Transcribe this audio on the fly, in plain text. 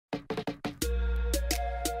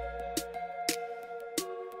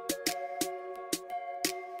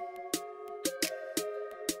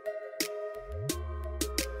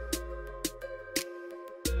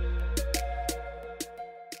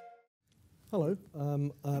Hello,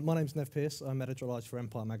 my name's Nev Pearce. I'm editorialised for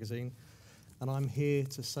Empire magazine, and I'm here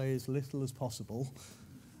to say as little as possible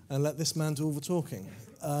and let this man do all the talking.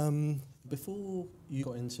 Before you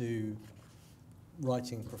got into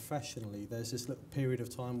writing professionally, there's this little period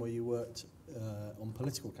of time where you worked on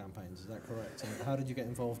political campaigns, is that correct? And how did you get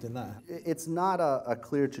involved in that? It's not a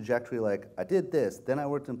clear trajectory like, I did this, then I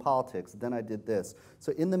worked in politics, then I did this.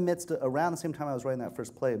 So in the midst, around the same time I was writing that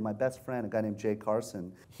first play, my best friend, a guy named Jay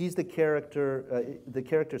Carson, he's the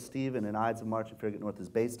character Stephen in Ides of March and Farragut North is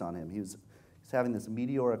based on him. He's having this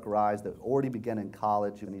meteoric rise that already began in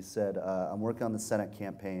college, and he said, I'm working on the Senate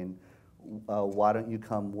campaign, why don't you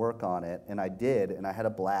come work on it? And I did, and I had a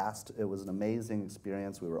blast. It was an amazing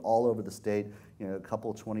experience. We were all over the state, you know, a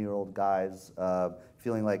couple 20-year-old guys,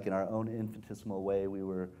 feeling like in our own infinitesimal way we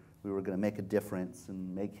were going to make a difference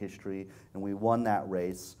and make history, and we won that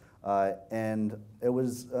race. And it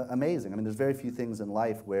was amazing. I mean, there's very few things in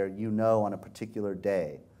life where you know on a particular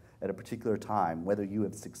day, at a particular time, whether you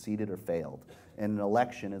have succeeded or failed. And an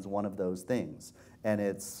election is one of those things. And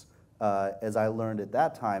it's, as I learned at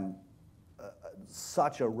that time,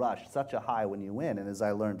 such a rush, such a high when you win, and as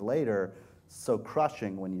I learned later, so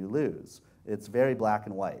crushing when you lose. It's very black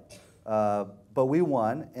and white. But we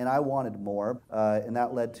won, and I wanted more, and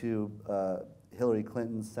that led to Hillary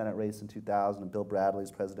Clinton's Senate race in 2000, and Bill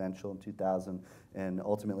Bradley's presidential in 2000, and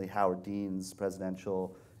ultimately Howard Dean's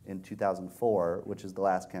presidential in 2004, which is the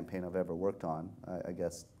last campaign I've ever worked on, I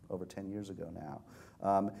guess over 10 years ago now.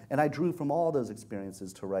 And I drew from all those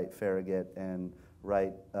experiences to write Farragut and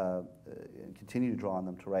write, and continue to draw on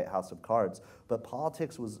them to write House of Cards. But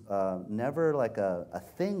politics was never like a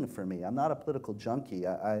thing for me. I'm not a political junkie.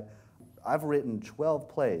 I've written 12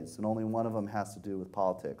 plays, and only one of them has to do with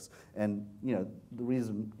politics. And you know, the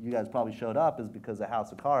reason you guys probably showed up is because of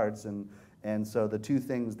House of Cards, and so the two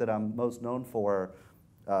things that I'm most known for,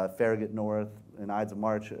 Farragut North and Ides of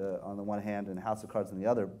March on the one hand, and House of Cards on the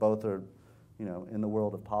other, both are, you know, in the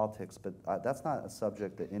world of politics. But that's not a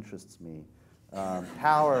subject that interests me.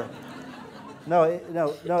 Power, I'm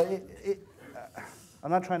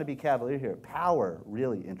not trying to be cavalier here. Power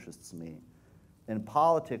really interests me. And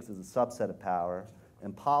politics is a subset of power.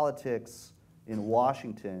 And politics in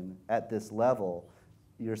Washington at this level,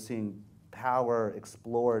 you're seeing power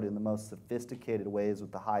explored in the most sophisticated ways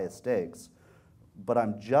with the highest stakes. But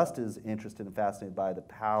I'm just as interested and fascinated by the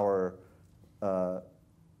power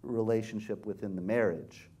relationship within the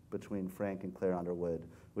marriage between Frank and Claire Underwood,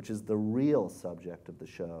 which is the real subject of the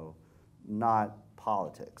show, not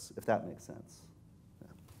politics, if that makes sense. Yeah.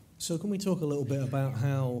 So can we talk a little bit about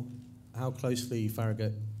how closely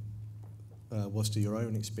Farragut was to your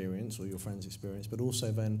own experience or your friend's experience, but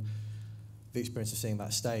also then the experience of seeing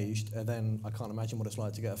that staged, and then I can't imagine what it's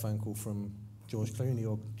like to get a phone call from George Clooney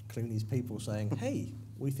or Clooney's people saying, hey,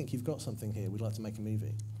 we think you've got something here, we'd like to make a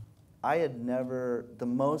movie. I had never, the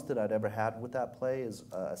most that I'd ever had with that play is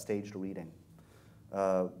a staged reading.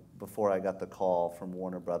 Before I got the call from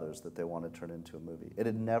Warner Brothers that they wanted to turn it into a movie. It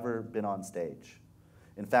had never been on stage.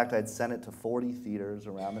 In fact, I'd sent it to 40 theaters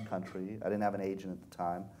around the country. I didn't have an agent at the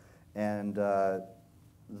time. And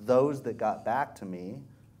those that got back to me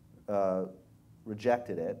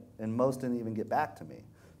rejected it, and most didn't even get back to me.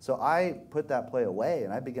 So I put that play away,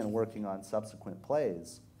 and I began working on subsequent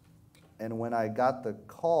plays. And when I got the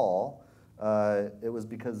call, it was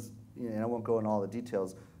because, you know, and I won't go into all the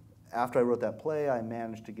details, after I wrote that play, I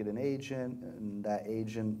managed to get an agent, and that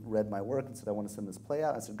agent read my work and said, I want to send this play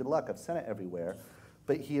out. I said, good luck, I've sent it everywhere.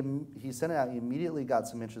 But he sent it out, he immediately got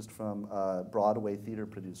some interest from Broadway theater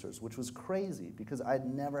producers, which was crazy, because I'd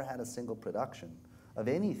never had a single production of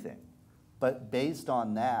anything. But based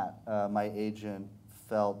on that, my agent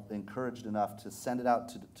felt encouraged enough to send it out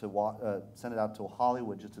to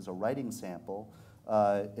Hollywood just as a writing sample,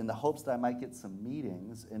 in the hopes that I might get some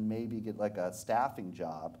meetings and maybe get like a staffing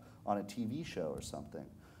job on a TV show or something.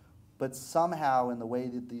 But somehow, in the way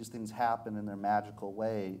that these things happen in their magical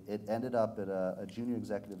way, it ended up at a junior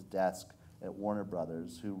executive's desk at Warner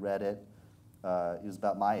Brothers, who read it. He was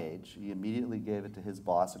about my age. He immediately gave it to his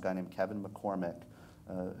boss, a guy named Kevin McCormick,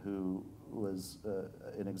 who was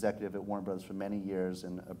an executive at Warner Brothers for many years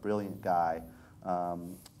and a brilliant guy.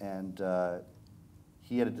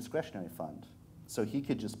 He had a discretionary fund, so he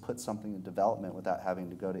could just put something in development without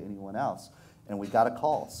having to go to anyone else. And we got a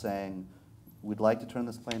call saying, we'd like to turn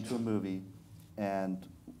this play into a movie, and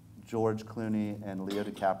George Clooney and Leo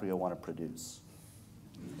DiCaprio want to produce.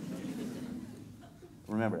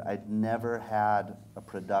 Remember, I'd never had a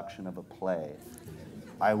production of a play.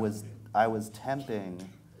 I was temping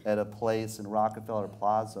at a place in Rockefeller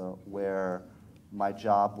Plaza where my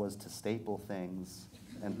job was to staple things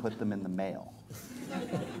and put them in the mail.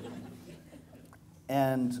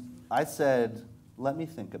 And I said, let me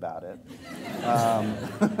think about it.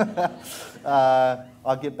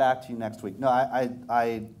 I'll get back to you next week. No,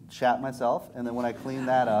 I shat myself, and then when I cleaned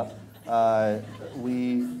that up, I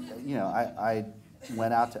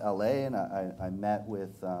went out to LA and I met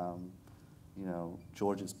with,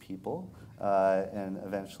 George's people, and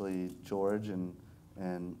eventually George and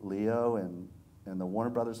Leo and the Warner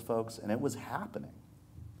Brothers folks, and it was happening,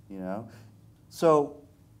 So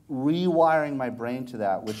rewiring my brain to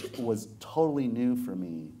that, which was totally new for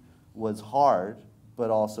me, was hard, but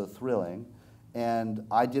also thrilling. And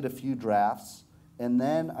I did a few drafts, and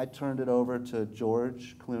then I turned it over to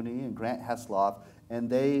George Clooney and Grant Heslov, and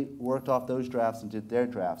they worked off those drafts and did their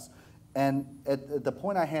drafts. And at the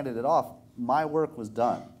point I handed it off, my work was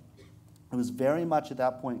done. It was very much at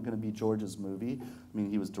that point going to be George's movie. I mean,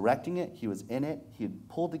 he was directing it, he was in it, he had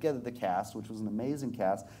pulled together the cast, which was an amazing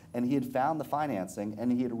cast, and he had found the financing, and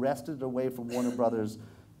he had wrested it away from Warner Brothers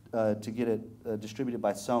to get it distributed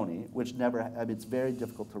by Sony, which it's very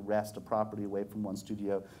difficult to wrest a property away from one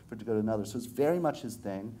studio for it to go to another. So it's very much his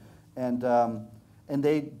thing. And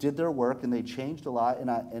they did their work, and they changed a lot,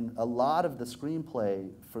 and a lot of the screenplay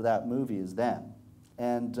for that movie is them.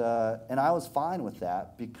 And I was fine with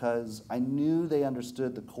that because I knew they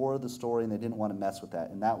understood the core of the story and they didn't want to mess with that.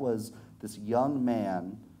 And that was this young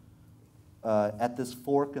man at this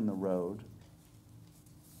fork in the road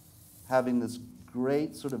having this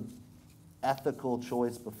great sort of ethical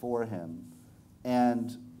choice before him.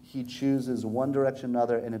 And he chooses one direction or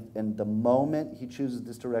another, and the moment he chooses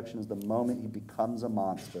this direction is the moment he becomes a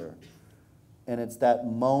monster. And it's that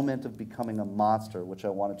moment of becoming a monster which I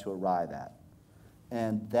wanted to arrive at.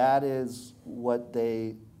 And that is what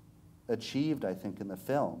they achieved, I think, in the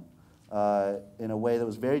film, in a way that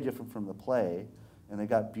was very different from the play. And they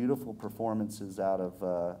got beautiful performances out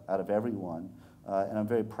of everyone. And I'm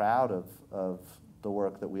very proud of the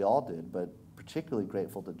work that we all did, but particularly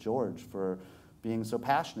grateful to George for being so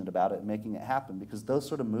passionate about it and making it happen. Because those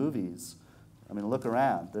sort of movies, I mean, look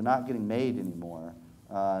around. They're not getting made anymore.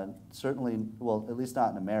 Certainly, well, at least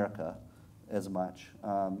not in America as much.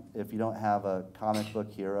 If you don't have a comic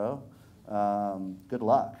book hero, good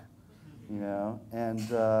luck,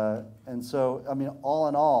 And so, I mean, all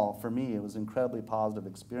in all, for me, it was an incredibly positive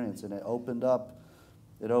experience, and it opened up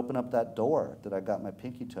that door that I got my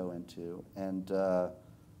pinky toe into, and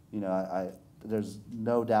there's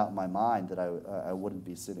no doubt in my mind that I wouldn't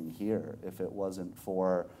be sitting here if it wasn't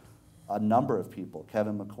for a number of people,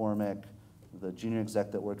 Kevin McCormick, the junior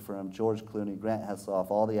exec that worked for him, George Clooney, Grant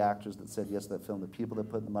Heslov, all the actors that said yes to that film, the people that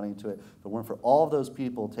put the money into it. If it weren't for all of those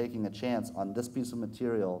people taking a chance on this piece of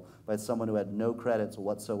material by someone who had no credits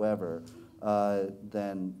whatsoever,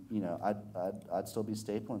 then I'd still be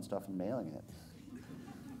stapling stuff and mailing it.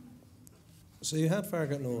 So you had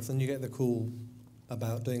Farragut North, and you get the call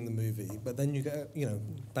about doing the movie, but then you get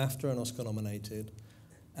BAFTA and Oscar nominated,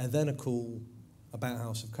 and then a call about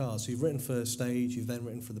House of Cards. So you've written for stage, you've then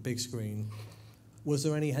written for the big screen. Was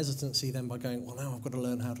there any hesitancy then by going, well, now I've got to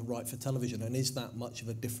learn how to write for television, and is that much of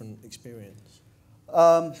a different experience?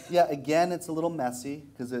 Yeah, again, it's a little messy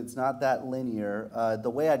because it's not that linear. The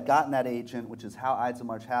way I'd gotten that agent, which is how Ides of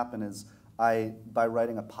March happened, is by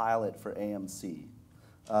writing a pilot for AMC.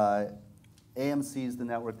 AMC is the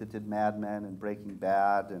network that did Mad Men and Breaking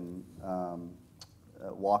Bad and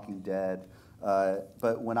Walking Dead.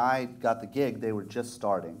 But when I got the gig, they were just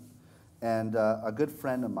starting. And a good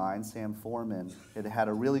friend of mine, Sam Foreman, had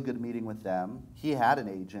a really good meeting with them. He had an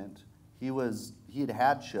agent. He had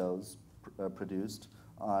had shows produced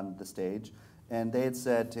on the stage. And they had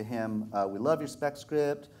said to him, we love your spec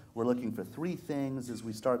script. We're looking for 3 things as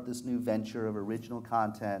we start this new venture of original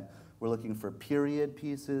content. We're looking for period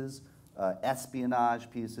pieces,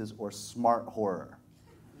 espionage pieces, or smart horror.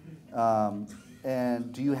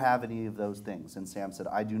 And do you have any of those things? And Sam said,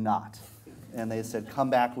 I do not. And they said, come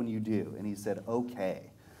back when you do. And he said,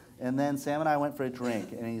 okay. And then Sam and I went for a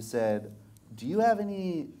drink, and he said, do you have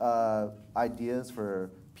any ideas for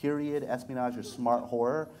period, espionage, or smart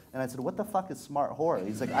horror? And I said, what the fuck is smart horror?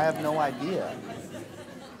 He's like, I have no idea.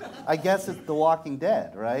 I guess it's The Walking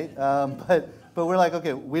Dead, right? But we're like,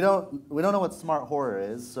 okay, we don't know what smart horror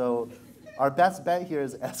is, so our best bet here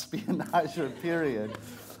is espionage or period.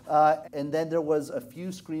 And then there was a few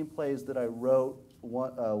screenplays that I wrote.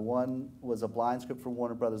 One was a blind script for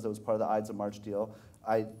Warner Brothers that was part of the Ides of March deal.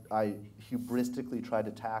 I hubristically tried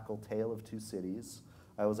to tackle Tale of Two Cities.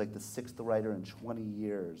 I was like the 6th writer in 20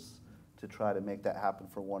 years to try to make that happen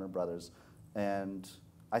for Warner Brothers. And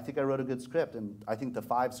I think I wrote a good script, and I think the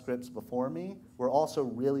 5 scripts before me were also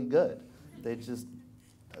really good. They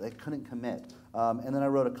couldn't commit. And then I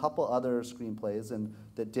wrote a couple other screenplays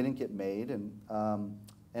that didn't get made.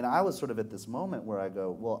 And I was sort of at this moment where I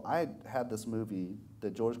go, well, I had this movie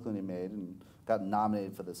that George Clooney made and got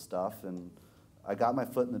nominated for this stuff, and I got my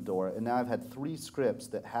foot in the door, and now I've had 3 scripts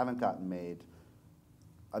that haven't gotten made.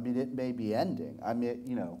 I mean, it may be ending. I mean,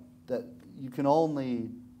 you know, that you can only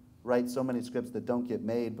write so many scripts that don't get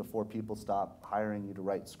made before people stop hiring you to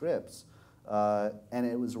write scripts. And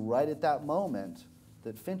it was right at that moment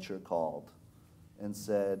that Fincher called and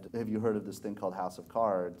said, have you heard of this thing called House of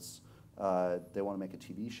Cards? They want to make a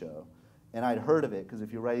TV show. And I'd heard of it, because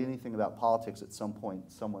if you write anything about politics, at some point,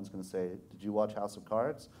 someone's going to say, did you watch House of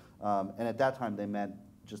Cards? And at that time, they meant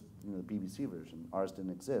just, you know, the BBC version. Ours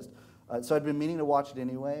didn't exist. So I'd been meaning to watch it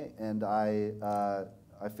anyway, and I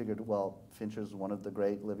figured, well, Fincher's one of the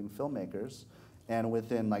great living filmmakers, and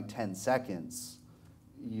within like 10 seconds,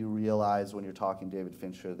 you realize when you're talking David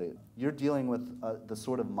Fincher that you're dealing with the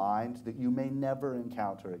sort of mind that you may never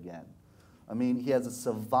encounter again. I mean, he has a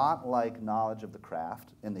savant-like knowledge of the craft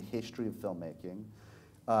and the history of filmmaking.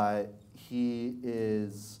 He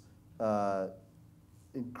is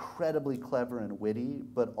incredibly clever and witty,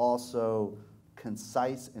 but also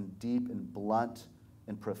concise and deep and blunt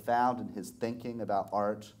and profound in his thinking about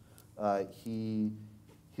art. His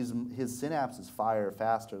synapses fire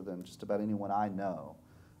faster than just about anyone I know.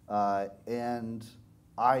 And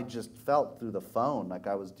I just felt through the phone like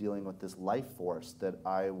I was dealing with this life force that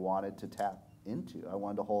I wanted to tap into, I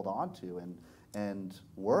wanted to hold on to and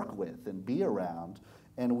work with and be around.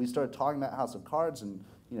 And we started talking about House of Cards, and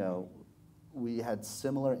you know, we had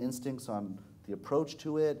similar instincts on the approach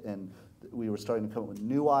to it, and we were starting to come up with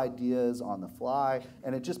new ideas on the fly,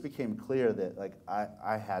 and it just became clear that like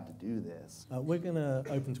I had to do this. We're going to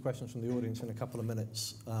open to questions from the audience in a couple of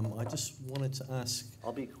minutes. I just wanted to ask...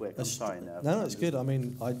 I'll be quick, I'm sorry, Nev. No, it's good. I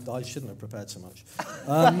mean, I shouldn't have prepared so much.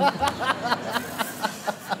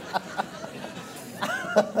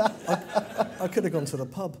 I could have gone to the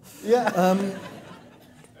pub. Yeah.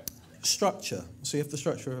 Structure. So you have the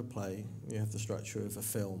structure of a play, you have the structure of a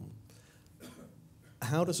film.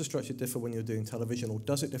 How does the structure differ when you're doing television, or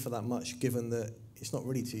does it differ that much, given that it's not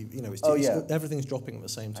really TV? You know, everything's dropping at the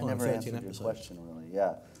same time. I never 13 answered episodes. your question, really.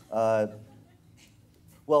 Yeah.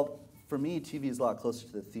 Well, for me, TV is a lot closer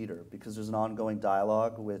to the theater because there's an ongoing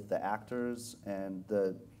dialogue with the actors and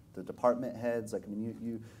the department heads. Like, I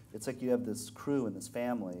mean, it's like you have this crew and this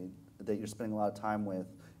family that you're spending a lot of time with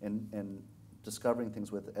and discovering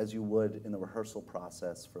things with, as you would in the rehearsal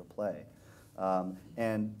process for a play.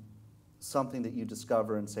 And something that you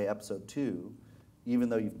discover in, say, episode 2, even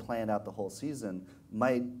though you've planned out the whole season,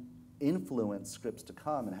 might influence scripts to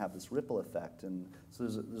come and have this ripple effect. And so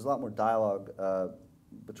there's a lot more dialogue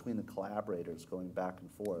between the collaborators going back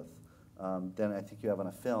and forth than I think you have on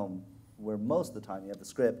a film, where most of the time you have the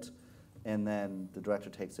script and then the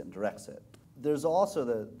director takes it and directs it. There's also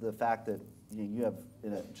the fact that you have,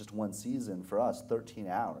 in just one season, for us, 13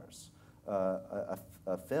 hours.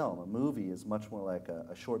 A film, a movie, is much more like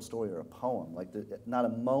a short story or a poem. Like, not a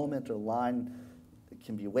moment or line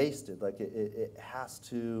can be wasted. Like, it has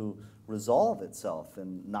to resolve itself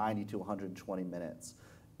in 90 to 120 minutes.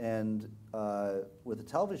 And with a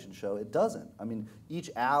television show, it doesn't. I mean, each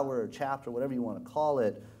hour or chapter, whatever you want to call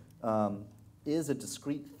it, is a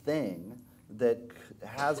discrete thing that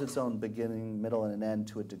has its own beginning, middle, and an end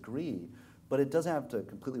to a degree. But it doesn't have to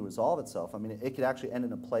completely resolve itself. I mean, it could actually end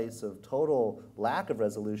in a place of total lack of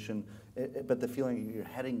resolution, but the feeling you're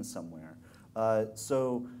heading somewhere.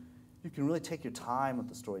 So you can really take your time with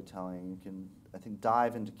the storytelling. You can, I think,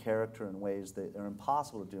 dive into character in ways that are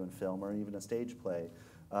impossible to do in film or even a stage play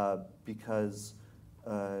because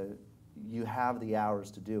you have the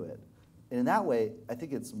hours to do it. And in that way, I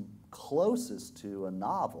think it's closest to a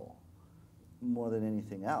novel more than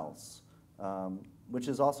anything else. Which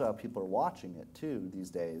is also how people are watching it, too, these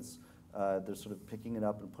days. They're sort of picking it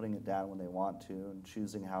up and putting it down when they want to and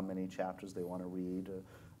choosing how many chapters they want to read.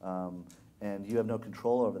 And you have no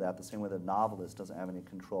control over that, the same way the novelist doesn't have any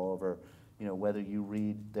control over, you know, whether you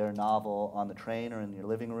read their novel on the train or in your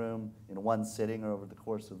living room in one sitting or over the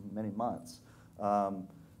course of many months.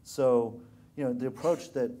 So, you know, the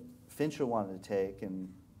approach that Fincher wanted to take, and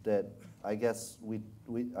that I guess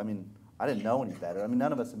I mean, I didn't know any better. I mean,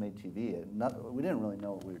 none of us had made TV. We didn't really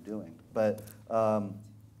know what we were doing. But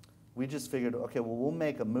we just figured, okay, well, we'll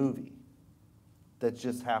make a movie that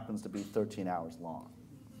just happens to be 13 hours long.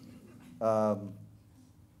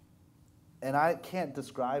 And I can't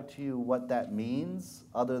describe to you what that means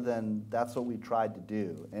other than that's what we tried to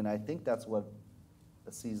do. And I think that's what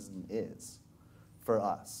a season is for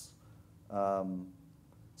us.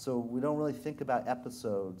 So we don't really think about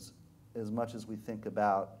episodes as much as we think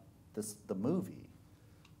about the movie.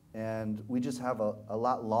 And we just have a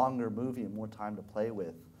lot longer movie and more time to play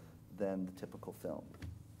with than the typical film.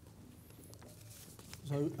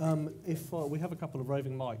 So if we have a couple of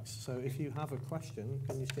roving mics, so if you have a question,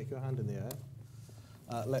 can you stick your hand in the air?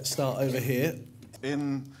 Let's start over here.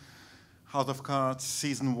 In House of Cards,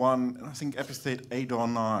 season 1, I think episode 8 or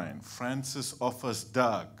 9, Francis offers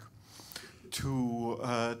Doug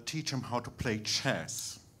to teach him how to play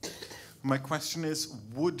chess. My question is,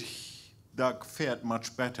 would Doug fared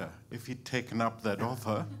much better if he'd taken up that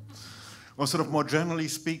offer? Or sort of more generally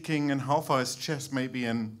speaking, and how far is chess maybe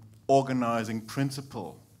an organizing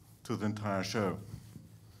principle to the entire show?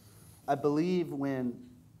 I believe when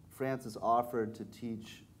Francis offered to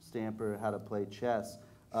teach Stamper how to play chess,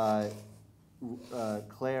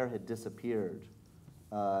 Claire had disappeared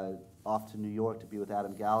off to New York to be with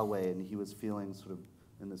Adam Galloway, and he was feeling sort of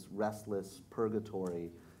in this restless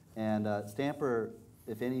purgatory. And Stamper,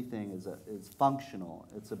 if anything, is functional.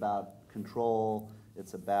 It's about control.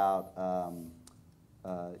 It's about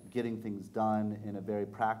getting things done in a very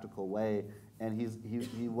practical way. And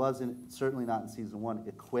he wasn't, certainly not in season 1,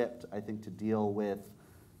 equipped, I think, to deal with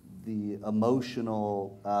the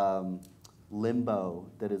emotional limbo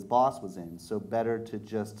that his boss was in. So better to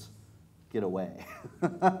just get away.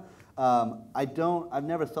 I've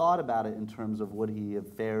never thought about it in terms of would he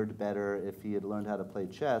have fared better if he had learned how to play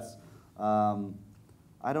chess.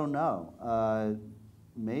 I don't know.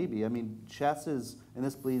 Maybe. I mean, chess is, and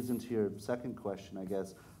this bleeds into your second question, I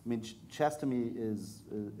guess. I mean, chess to me is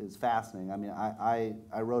fascinating. I mean,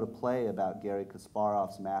 I wrote a play about Garry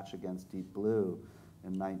Kasparov's match against Deep Blue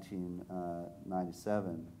in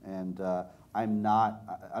 1997, and I'm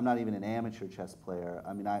not even an amateur chess player.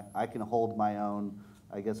 I mean, I can hold my own,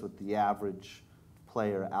 I guess, with the average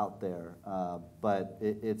player out there, but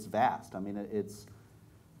it's vast. I mean,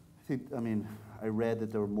 I read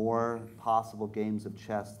that there were more possible games of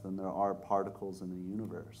chess than there are particles in the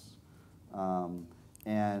universe.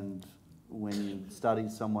 And when you study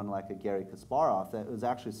someone like a Garry Kasparov, that was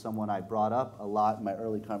actually someone I brought up a lot in my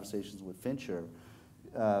early conversations with Fincher.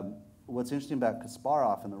 What's interesting about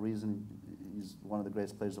Kasparov, and the reason he's one of the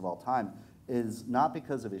greatest players of all time, is not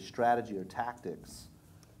because of his strategy or tactics.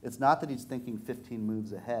 It's not that he's thinking 15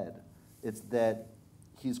 moves ahead. It's that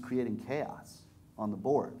he's creating chaos on the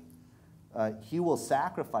board. He will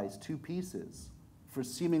sacrifice 2 pieces for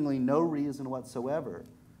seemingly no reason whatsoever,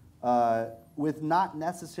 with not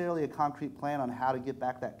necessarily a concrete plan on how to get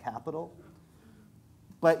back that capital.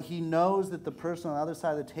 But he knows that the person on the other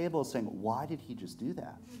side of the table is saying, why did he just do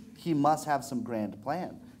that? He must have some grand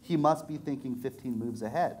plan. He must be thinking 15 moves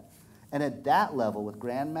ahead. And at that level, with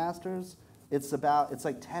grandmasters, it's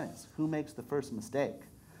like tennis. Who makes the first mistake?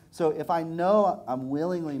 So if I know I'm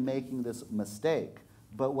willingly making this mistake,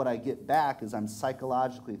 but what I get back is I'm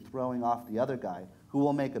psychologically throwing off the other guy who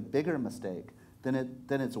will make a bigger mistake, then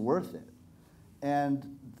it's worth it.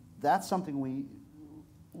 And that's something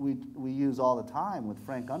we use all the time with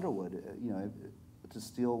Frank Underwood, to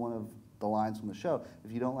steal one of the lines from the show.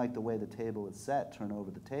 If you don't like the way the table is set, turn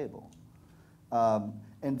over the table.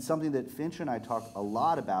 And something that Fincher and I talked a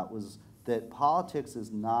lot about was that politics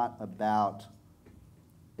is not about,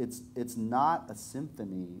 it's not a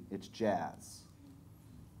symphony, it's jazz.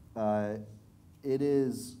 It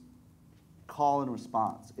is call and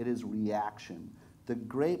response. It is reaction. The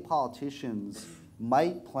great politicians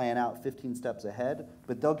might plan out 15 steps ahead,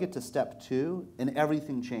 but they'll get to step 2 and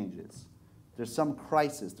everything changes. There's some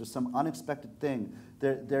crisis. There's some unexpected thing.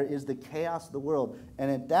 There is the chaos of the world.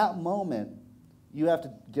 And at that moment, you have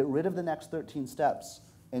to get rid of the next 13 steps,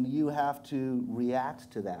 and you have to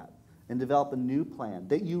react to that and develop a new plan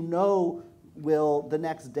that you know will the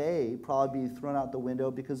next day probably be thrown out the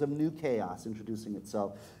window because of new chaos introducing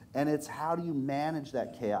itself. And it's how do you manage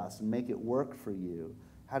that chaos and make it work for you?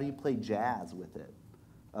 How do you play jazz with it?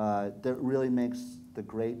 That really makes the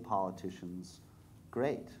great politicians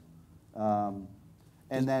great. And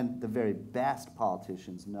then the very best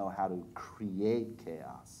politicians know how to create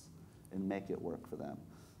chaos and make it work for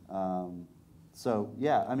them. So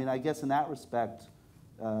yeah, I mean, I guess in that respect,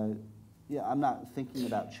 yeah, I'm not thinking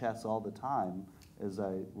about chess all the time as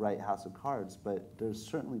I write House of Cards, but there's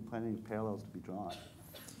certainly plenty of parallels to be drawn.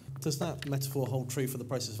 Does that metaphor hold true for the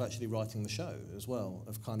process of actually writing the show as well?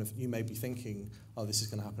 Of kind of, you may be thinking, oh, this is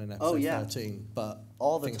going to happen in episode 13, but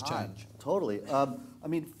all the things time. change. Totally. I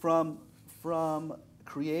mean, from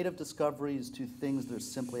creative discoveries to things that are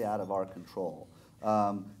simply out of our control.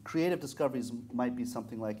 Creative discoveries might be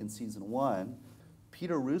something like in season 1,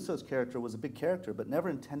 Peter Russo's character was a big character, but never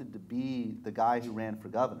intended to be the guy who ran for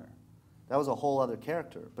governor. That was a whole other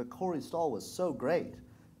character. But Corey Stoll was so great.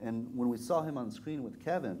 And when we saw him on the screen with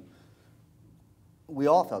Kevin, we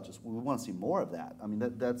all felt just, we want to see more of that. I mean,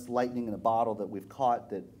 that's lightning in a bottle that we've caught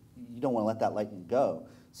that you don't want to let that lightning go.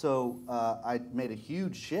 So I made a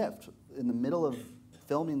huge shift in the middle of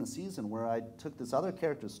filming the season where I took this other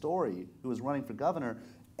character's story who was running for governor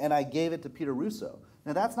and I gave it to Peter Russo.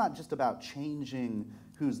 Now that's not just about changing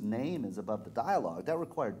whose name is above the dialogue. That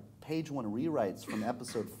required page 1 rewrites from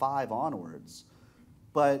episode 5 onwards.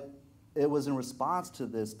 But it was in response to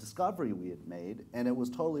this discovery we had made, and it was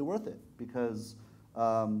totally worth it because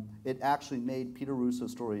it actually made Peter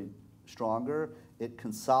Russo's story stronger. It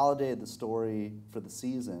consolidated the story for the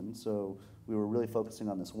season, so we were really focusing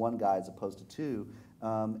on this one guy as opposed to two,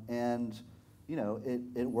 and you know,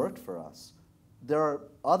 it worked for us. There are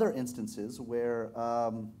other instances where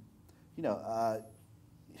you know,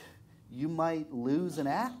 you might lose an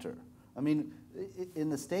actor. I mean, in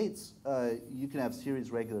the States, you can have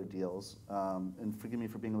series regular deals, and forgive me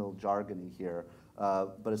for being a little jargony here,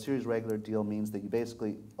 but a series regular deal means that you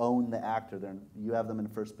basically own the actor. You have them in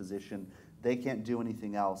first position. They can't do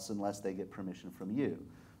anything else unless they get permission from you.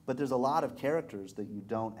 But there's a lot of characters that you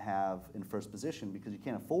don't have in first position because you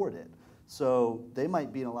can't afford it. So they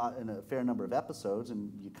might be in a fair number of episodes,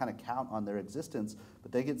 and you kind of count on their existence,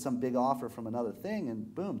 but they get some big offer from another thing,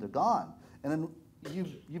 and boom, they're gone. And then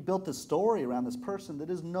you built this story around this person that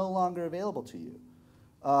is no longer available to you.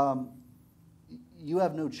 You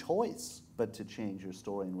have no choice but to change your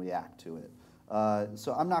story and react to it.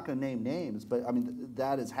 So I'm not going to name names, but I mean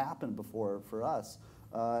that has happened before for us.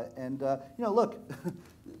 You know, look,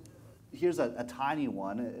 here's a tiny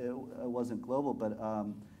one. It wasn't global, but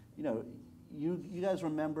you know, you guys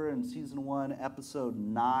remember in season 1, episode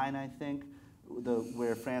 9, I think,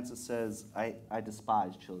 where Francis says, "I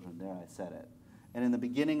despise children." There, I said it. And in the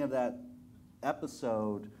beginning of that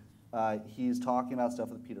episode, he's talking about stuff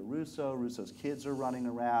with Peter Russo. Russo's kids are running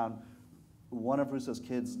around. One of Russo's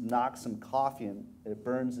kids knocks some coffee and it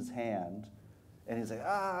burns his hand. And he's like,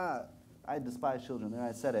 "Ah, I despise children." There,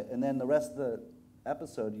 I said it. And then the rest of the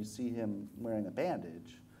episode, you see him wearing a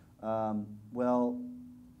bandage. Well,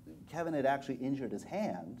 Kevin had actually injured his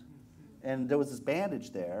hand, and there was this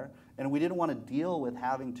bandage there, and we didn't want to deal with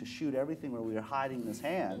having to shoot everything where we were hiding his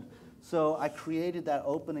hand. So I created that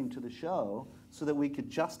opening to the show so that we could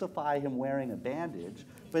justify him wearing a bandage.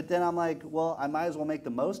 But then I'm like, well, I might as well make the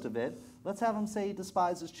most of it. Let's have him say he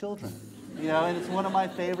despises children. You know, and it's one of my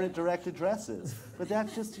favorite direct addresses. But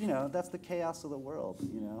that's just, you know, that's the chaos of the world,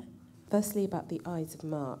 you know. Firstly, about The Ides of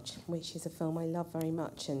March, which is a film I love very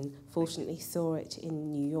much, and fortunately saw it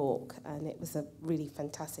in New York, and it was a really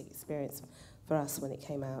fantastic experience for us when it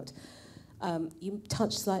came out. You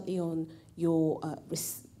touched slightly on your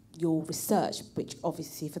research, which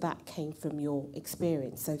obviously for that came from your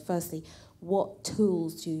experience. So firstly, what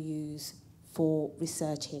tools do you use for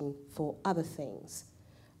researching for other things,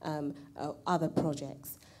 other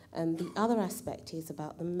projects? And the other aspect is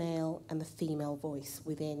about the male and the female voice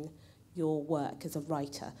within your work as a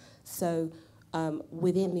writer. So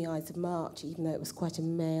within The Ides of March, even though it was quite a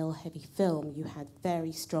male-heavy film, you had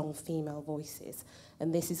very strong female voices.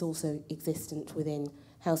 And this is also existent within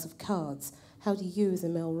House of Cards. How do you, as a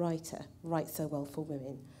male writer, write so well for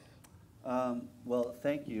women? Well,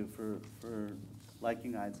 thank you for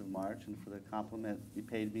liking Ides of March and for the compliment you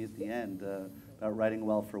paid me at the end about writing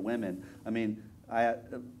well for women. I mean,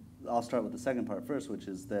 I'll start with the second part first, which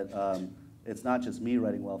is that it's not just me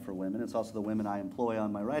writing well for women, it's also the women I employ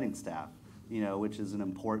on my writing staff, you know, which is an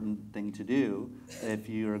important thing to do if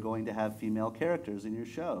you are going to have female characters in your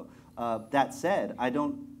show. That said,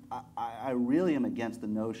 I really am against the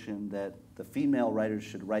notion that the female writers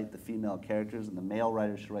should write the female characters and the male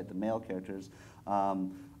writers should write the male characters.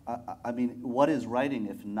 I mean, what is writing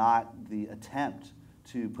if not the attempt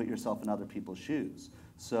to put yourself in other people's shoes?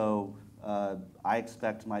 So I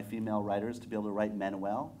expect my female writers to be able to write men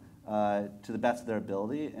well, to the best of their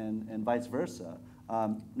ability, and vice versa.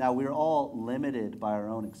 Now, we're all limited by our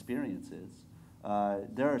own experiences.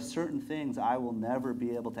 There are certain things I will never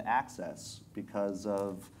be able to access because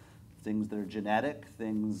of things that are genetic,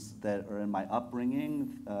 things that are in my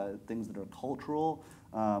upbringing, things that are cultural.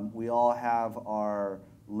 We all have our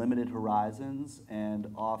limited horizons and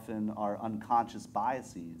often our unconscious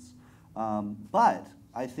biases. But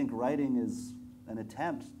I think writing is an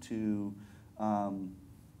attempt to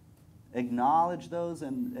acknowledge those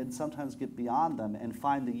and sometimes get beyond them and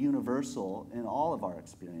find the universal in all of our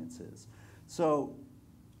experiences. So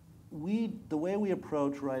the way we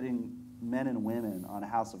approach writing men and women on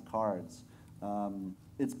House of Cards,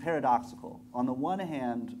 it's paradoxical. On the one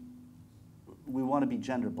hand, we want to be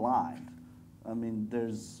gender blind. I mean,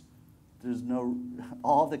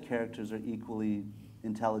 all the characters are equally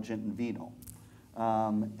intelligent and venal.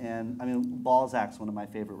 And I mean, Balzac's one of my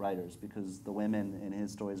favorite writers because the women in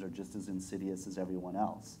his stories are just as insidious as everyone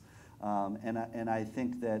else. And I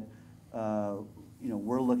think that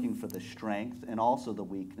we're looking for the strength and also the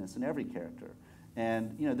weakness in every character.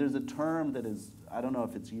 And there's a term that is, I don't know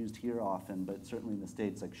if it's used here often, but certainly in the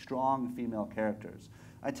States, like strong female characters.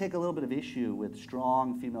 I take a little bit of issue with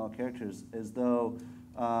strong female characters as though,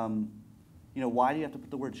 why do you have to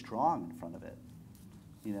put the word strong in front of it?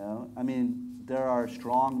 I mean, there are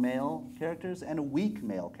strong male characters and weak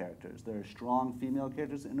male characters. There are strong female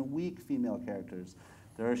characters and weak female characters.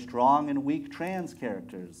 There are strong and weak trans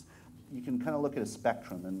characters. You can kind of look at a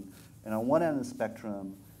spectrum, and on one end of the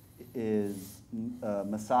spectrum is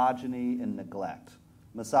misogyny and neglect.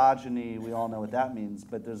 Misogyny, we all know what that means,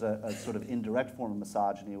 but there's a sort of indirect form of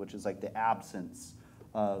misogyny, which is like the absence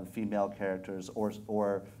of female characters or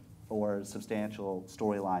substantial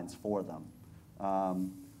storylines for them.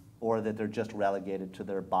 Or that they're just relegated to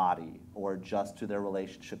their body or just to their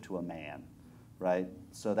relationship to a man, right?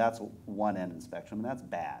 So that's one end of the spectrum, and that's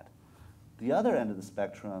bad. The other end of the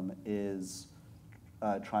spectrum is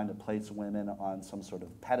trying to place women on some sort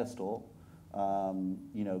of pedestal,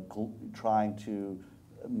 trying to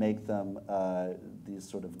make them these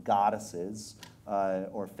sort of goddesses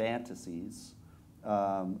or fantasies,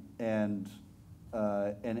 and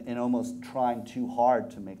almost trying too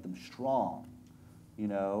hard to make them strong.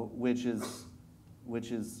 Which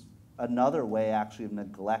is another way actually of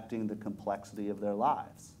neglecting the complexity of their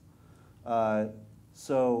lives.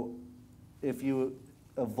 So if you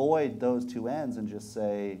avoid those two ends and just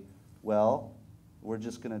say, well, we're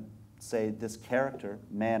just going to say this character,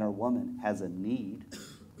 man or woman, has a need.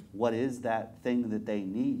 What is that thing that they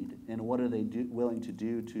need, and what are they willing to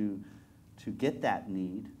do to get that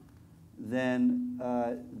need? Then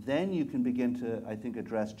you can begin to, I think,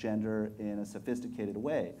 address gender in a sophisticated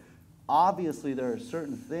way. Obviously, there are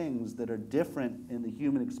certain things that are different in the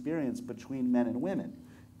human experience between men and women.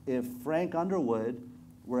 If Frank Underwood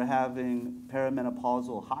were having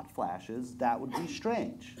perimenopausal hot flashes, that would be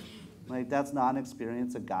strange. Like, that's not an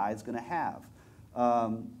experience a guy's going to have.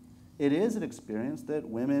 It is an experience that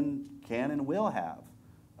women can and will have.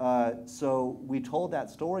 So we told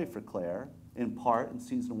that story for Claire, in part, in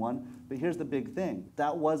season 1. But here's the big thing.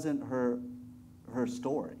 That wasn't her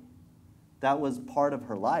story. That was part of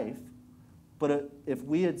her life. But if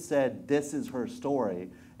we had said this is her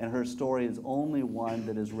story, and her story is only one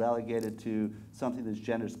that is relegated to something that's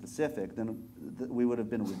gender specific, then we would have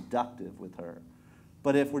been reductive with her.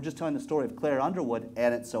 But if we're just telling the story of Claire Underwood,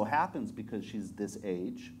 and it so happens because she's this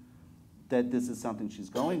age, that this is something she's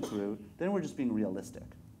going through, then we're just being realistic.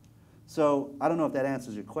 So I don't know if that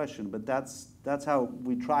answers your question, but that's how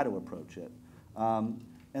we try to approach it. And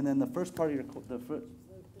then the first part of your the research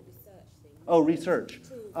thing. Oh, research.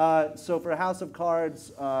 So for House of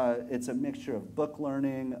Cards, it's a mixture of book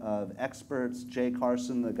learning, of experts. Jay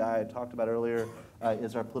Carson, the guy I talked about earlier,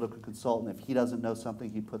 is our political consultant. If he doesn't know something,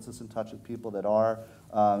 he puts us in touch with people that are.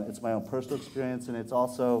 It's my own personal experience, and it's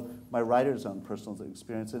also my writer's own personal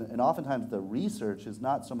experience. And oftentimes the research is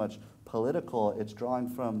not so much political, it's drawing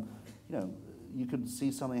from, you could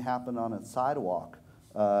see something happen on a sidewalk,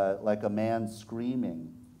 like a man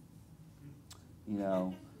screaming,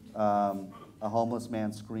 a homeless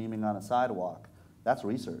man screaming on a sidewalk. That's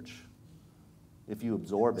research. If you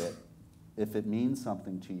absorb it, if it means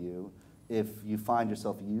something to you, if you find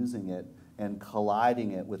yourself using it and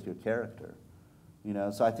colliding it with your character.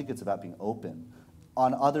 So I think it's about being open.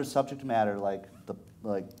 On other subject matter like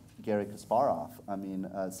Garry Kasparov, I mean,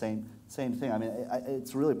 same thing. I mean,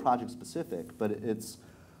 it's really project specific, but it's,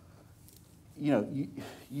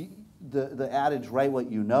 the adage, write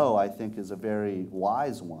what you know, I think is a very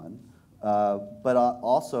wise one. But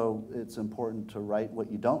also, it's important to write what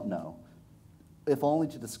you don't know, if only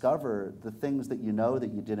to discover the things that you know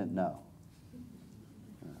that you didn't know.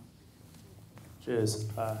 Cheers.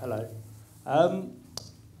 Hello.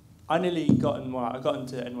 I nearly got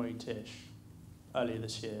into NYU Tisch earlier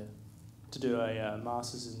this year to do a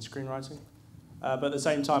master's in screenwriting, but at the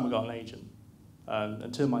same time I got an agent,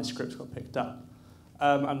 and two of my scripts got picked up.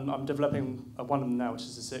 And I'm developing one of them now, which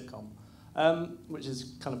is a sitcom, which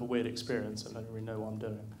is kind of a weird experience. I don't really know what I'm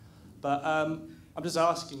doing. But I'm just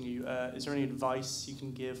asking you, is there any advice you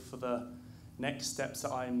can give for the next steps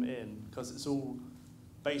that I'm in? Because it's all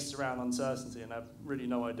based around uncertainty, and I have really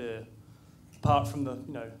no idea, apart from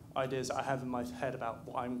the ideas that I have in my head about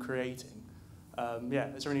what I'm creating.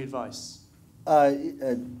 Is there any advice?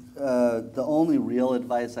 The only real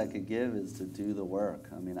advice I could give is to do the work.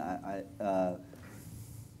 I mean, I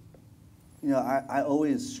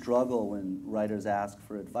always struggle when writers ask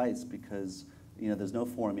for advice because, You know, there's no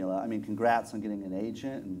formula. I mean, congrats on getting an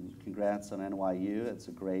agent, and congrats on NYU. It's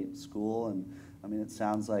a great school, and I mean, it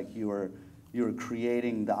sounds like you were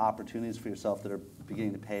creating the opportunities for yourself that are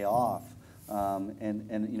beginning to pay off.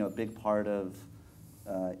 And you know, a big part of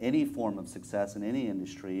any form of success in any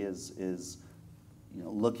industry is you know,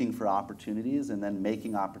 looking for opportunities and then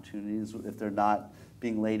making opportunities if they're not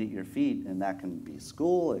being laid at your feet. And that can be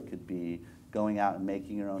school. It could be going out and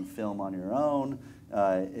making your own film on your own.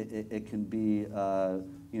 It can be,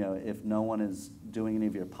 you know, if no one is doing any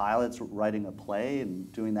of your pilots, writing a play and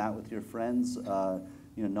doing that with your friends.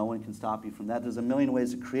 You know, no one can stop you from that. There's a million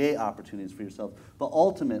ways to create opportunities for yourself. But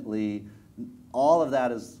ultimately, all of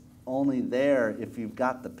that is only there if you've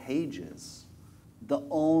got the pages. The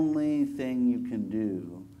only thing you can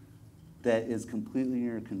do that is completely in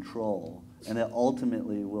your control and that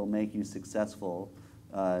ultimately will make you successful,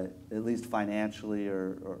 at least financially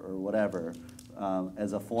or whatever,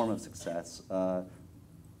 as a form of success,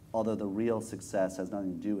 although the real success has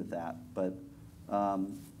nothing to do with that, but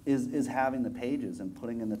is having the pages and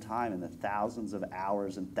putting in the time and the thousands of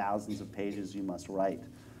hours and thousands of pages you must write.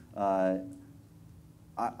 I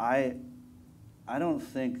don't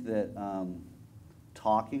think that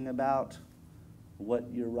talking about what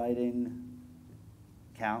you're writing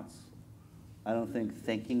counts. I don't think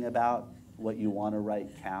thinking about what you want to write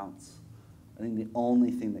counts. I think the only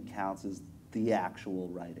thing that counts is the actual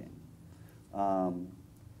writing.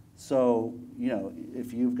 So, you know,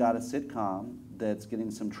 if you've got a sitcom that's getting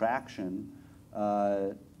some traction,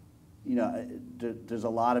 you know, there's a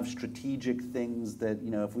lot of strategic things that, you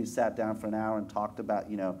know, if we sat down for an hour and talked about,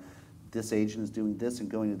 you know, this agent is doing this and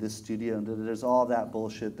going to this studio, and there's all that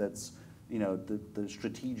bullshit that's, you know, the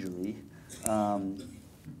strategery.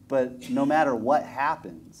 But no matter what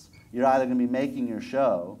happens, you're either going to be making your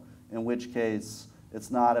show, in which case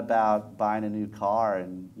it's not about buying a new car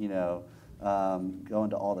and, you know, going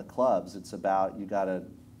to all the clubs. It's about you got to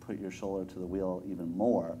put your shoulder to the wheel even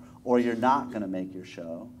more, or you're not going to make your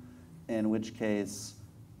show, in which case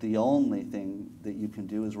the only thing that you can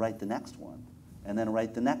do is write the next one, and then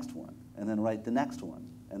write the next one, and then write the next one,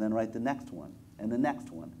 and then write the next one, and the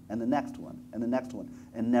next one, and the next one, and the next one,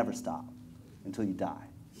 and never stop until you die.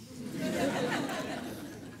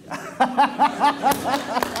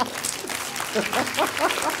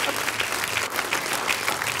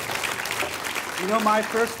 You know, my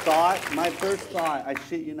first thought, I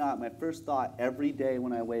shit you not, my first thought every day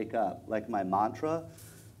when I wake up, like my mantra,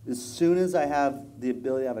 as soon as I have the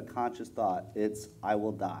ability to have a conscious thought, it's, I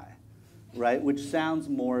will die, right? Which sounds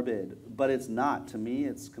morbid, but it's not. To me,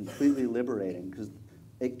 it's completely liberating, because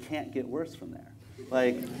it can't get worse from there.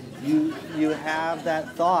 Like, you have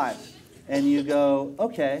that thought, and you go,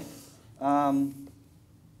 okay,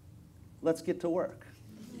 let's get to work,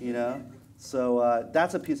 you know? So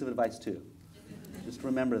that's a piece of advice, too. Just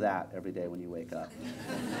remember that every day when you wake up.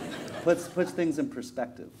 Puts things in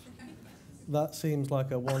perspective. That seems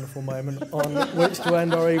like a wonderful moment on which to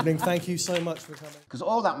end our evening. Thank you so much for coming. Because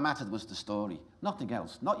all that mattered was the story, nothing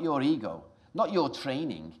else. Not your ego, not your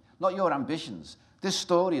training, not your ambitions. This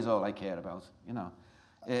story is all I care about, you know.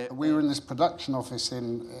 We were in this production office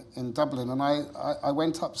in Dublin, and I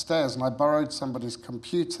went upstairs and I borrowed somebody's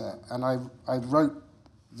computer, and I wrote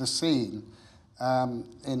the scene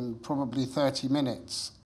in probably 30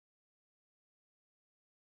 minutes.